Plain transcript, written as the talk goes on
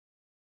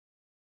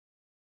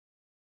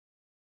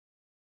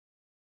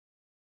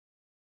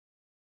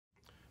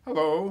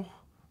Hello,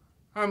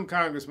 I'm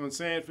Congressman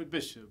Sanford,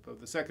 Bishop of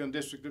the 2nd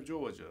District of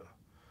Georgia.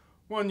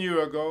 1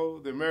 year ago,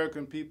 the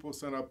American people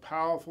sent a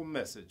powerful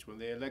message when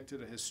they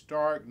elected a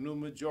historic new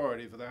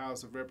majority for the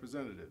House of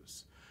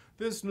Representatives.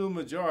 This new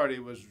majority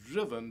was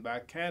driven by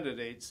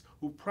candidates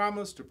who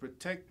promised to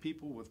protect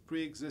people with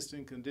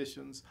pre-existing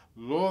conditions,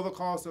 lower the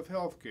cost of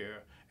health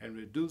care, and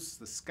reduce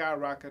the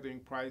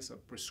skyrocketing price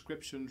of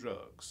prescription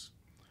drugs.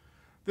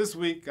 This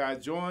week, I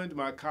joined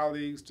my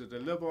colleagues to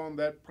deliver on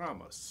that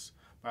promise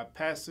by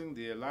passing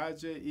the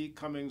Elijah E.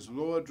 Cummings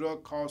Lower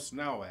Drug Costs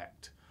Now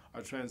Act,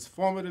 a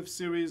transformative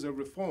series of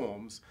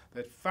reforms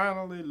that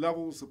finally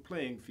levels the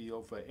playing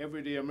field for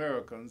everyday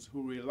Americans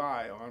who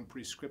rely on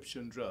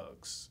prescription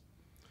drugs.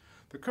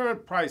 The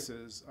current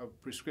prices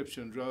of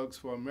prescription drugs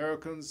for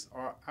Americans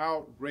are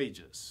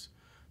outrageous.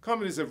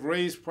 Companies have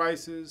raised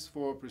prices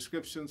for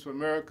prescriptions for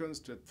Americans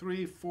to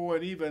 3, 4,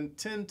 and even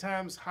 10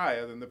 times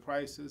higher than the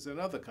prices in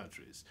other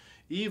countries,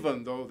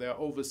 even though their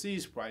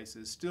overseas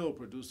prices still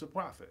produce a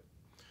profit.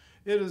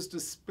 It is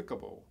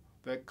despicable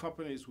that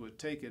companies would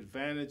take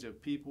advantage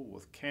of people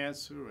with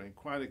cancer and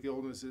chronic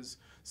illnesses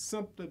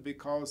simply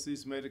because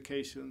these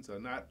medications are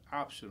not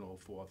optional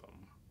for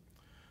them.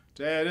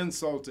 To add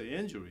insult to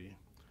injury,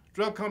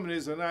 drug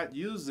companies are not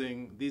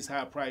using these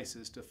high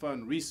prices to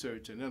fund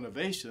research and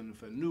innovation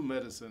for new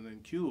medicine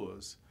and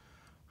cures.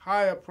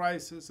 Higher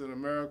prices in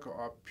America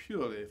are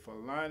purely for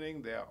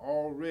lining their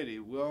already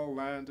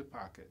well-lined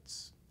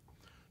pockets.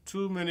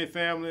 Too many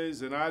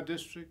families in our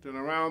district and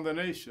around the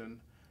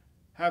nation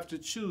have to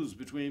choose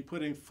between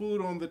putting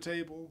food on the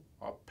table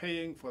or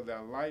paying for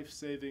their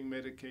life-saving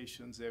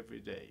medications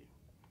every day.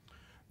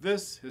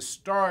 This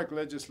historic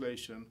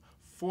legislation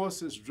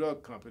forces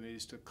drug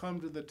companies to come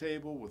to the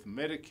table with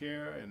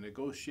Medicare and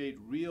negotiate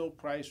real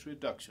price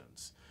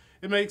reductions.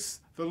 It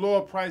makes the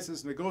lower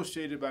prices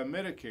negotiated by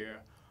Medicare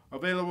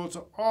available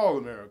to all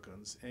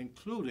Americans,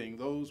 including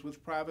those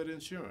with private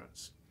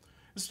insurance.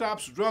 It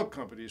stops drug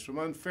companies from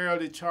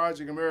unfairly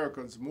charging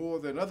Americans more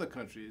than other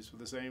countries for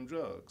the same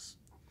drugs.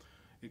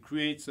 It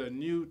creates a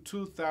new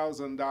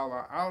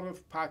 $2,000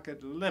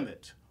 out-of-pocket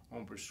limit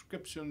on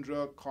prescription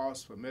drug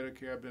costs for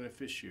Medicare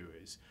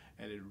beneficiaries,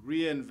 and it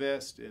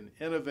reinvests in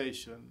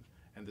innovation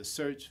and the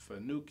search for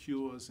new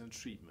cures and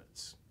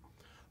treatments.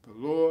 The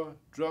Lower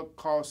Drug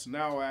Costs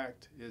Now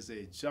Act is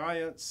a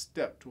giant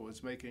step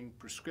towards making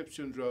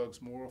prescription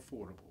drugs more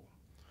affordable.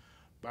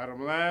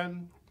 Bottom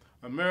line,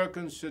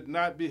 Americans should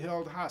not be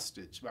held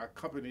hostage by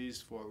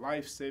companies for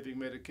life-saving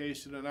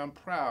medication, and I'm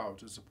proud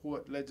to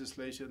support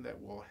legislation that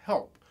will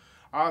help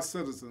our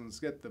citizens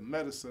get the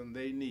medicine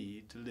they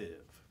need to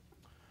live.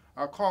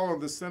 I call on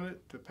the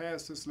Senate to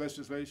pass this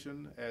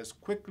legislation as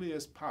quickly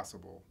as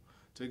possible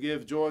to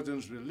give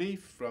Georgians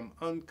relief from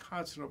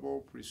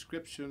unconscionable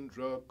prescription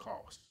drug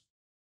costs.